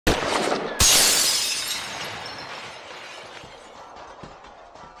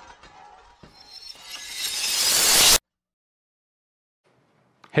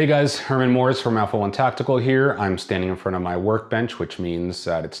Hey guys, Herman Morris from Alpha One Tactical here. I'm standing in front of my workbench, which means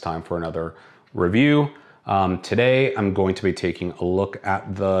that it's time for another review. Today, I'm going to be taking a look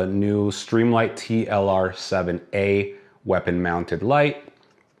at the new Streamlight TLR-7A weapon mounted light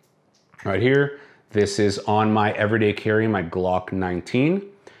right here. This is on my everyday carry, my Glock 19.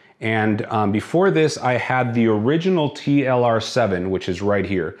 And before this, I had the original TLR-7, which is right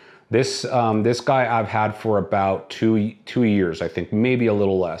here. This guy I've had for about two years, I think, maybe a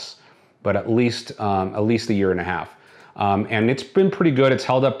little less, but at least a year and a half. And it's been pretty good. It's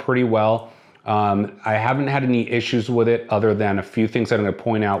held up pretty well. I haven't had any issues with it other than a few things that I'm going to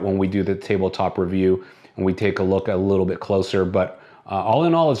point out when we do the tabletop review and we take a look a little bit closer. But all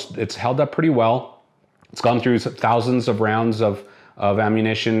in all, it's held up pretty well. It's gone through thousands of rounds of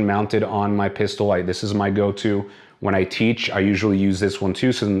ammunition mounted on my pistol. This is my go-to. When I teach, I usually use this one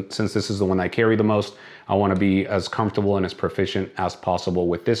too, since this is the one I carry the most. I want to be as comfortable and as proficient as possible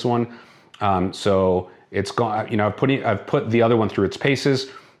with this one. So it's gone. You know, I've put the other one through its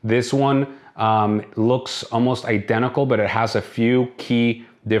paces. This one looks almost identical, but it has a few key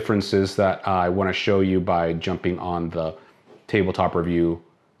differences that I want to show you by jumping on the tabletop review.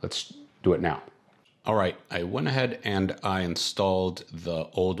 Let's do it now. All right, I went ahead and I installed the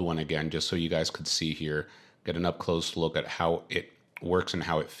old one again, just so you guys could see here. Get an up-close look at how it works and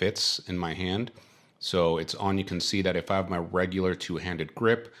how it fits in my hand. So it's on. You can see that if I have my regular two-handed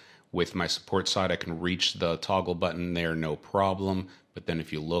grip with my support side, I can reach the toggle button there, no problem. But then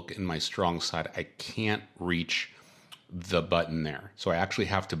if you look in my strong side, I can't reach the button there. So I actually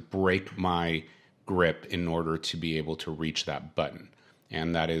have to break my grip in order to be able to reach that button.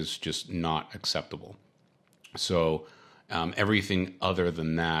 And that is just not acceptable. So everything other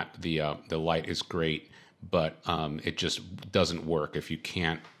than that, the light is great. But it just doesn't work if you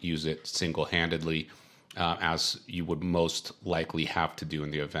can't use it single-handedly, as you would most likely have to do in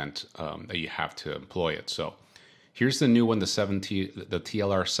the event that you have to employ it. So here's the new one, the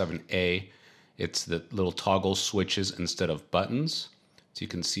TLR-7A. It's the little toggle switches instead of buttons. So you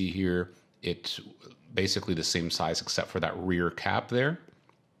can see here, it's basically the same size except for that rear cap there.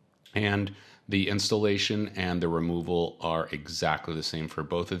 And the installation and the removal are exactly the same for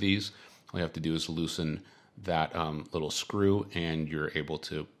both of these. All you have to do is loosen that little screw and you're able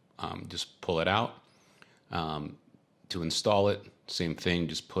to just pull it out. To install it, same thing,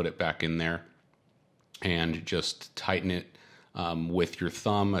 just put it back in there and just tighten it with your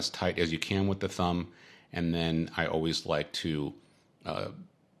thumb, as tight as you can with the thumb. And then I always like to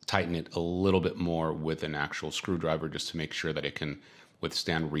tighten it a little bit more with an actual screwdriver, just to make sure that it can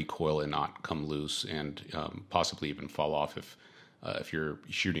withstand recoil and not come loose and possibly even fall off if you're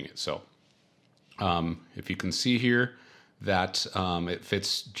shooting it. So if you can see here that it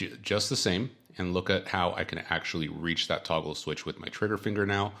fits just the same, and look at how I can actually reach that toggle switch with my trigger finger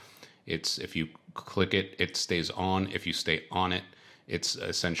now. If you click it, it stays on. If you stay on it, it's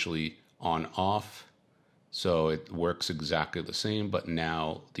essentially on off. So it works exactly the same, but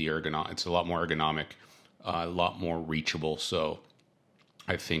now it's a lot more ergonomic, a lot more reachable. So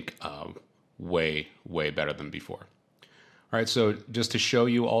I think way better than before. All right, so just to show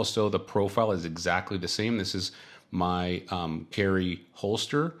you also, the profile is exactly the same. This is my carry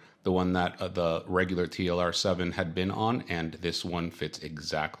holster, the one that the regular TLR-7 had been on, and this one fits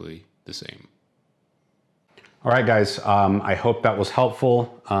exactly the same. All right, guys, I hope that was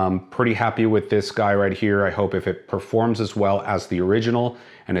helpful. Pretty happy with this guy right here. I hope if it performs as well as the original,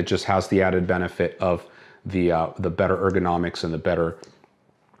 and it just has the added benefit of the better ergonomics and the better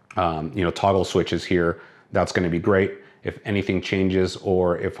toggle switches here, that's going to be great. If anything changes,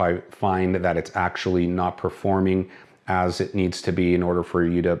 or if I find that it's actually not performing as it needs to be in order for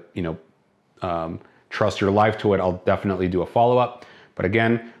you to, trust your life to it, I'll definitely do a follow-up. But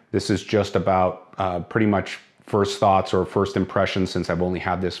again, this is just about pretty much first thoughts or first impressions, since I've only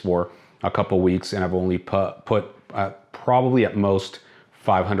had this for a couple weeks and I've only put probably at most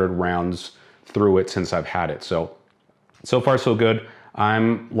 500 rounds through it since I've had it. So far so good.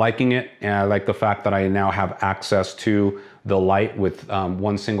 I'm liking it, and I like the fact that I now have access to the light with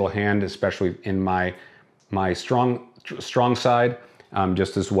one single hand, especially in my strong side,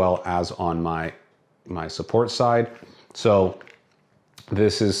 just as well as on my support side. So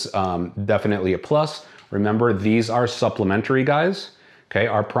this is definitely a plus. Remember, these are supplementary, guys. Okay,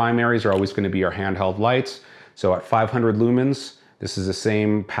 our primaries are always going to be our handheld lights. So at 500 lumens, this is the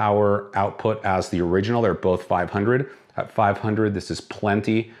same power output as the original. They're both 500. At 500, this is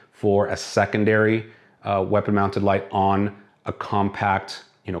plenty for a secondary weapon-mounted light on a compact,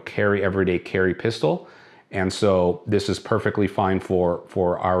 everyday carry pistol. And so this is perfectly fine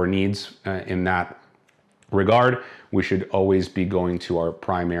for our needs in that regard. we should always be going to our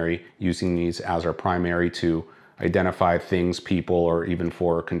primary, using these as our primary to identify things, people, or even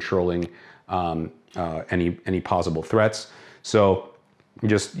for controlling any possible threats. So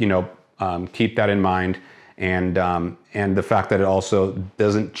just, keep that in mind. And the fact that it also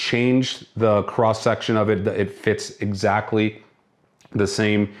doesn't change the cross section of it, it fits exactly the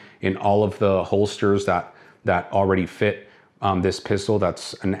same in all of the holsters that already fit this pistol.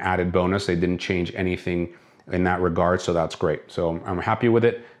 That's an added bonus. They didn't change anything in that regard, so that's great. So I'm happy with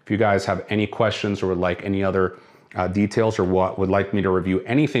it. If you guys have any questions or would like any other details, or would like me to review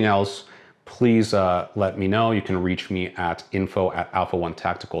anything else, please let me know. You can reach me at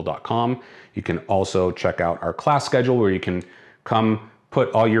info@alpha1tactical.com. You can also check out our class schedule, where you can come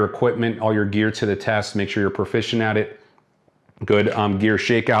put all your equipment, all your gear to the test, make sure you're proficient at it. Good gear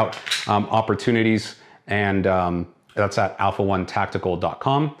shakeout opportunities, and that's at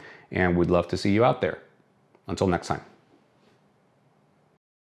alpha1tactical.com, and we'd love to see you out there. Until next time.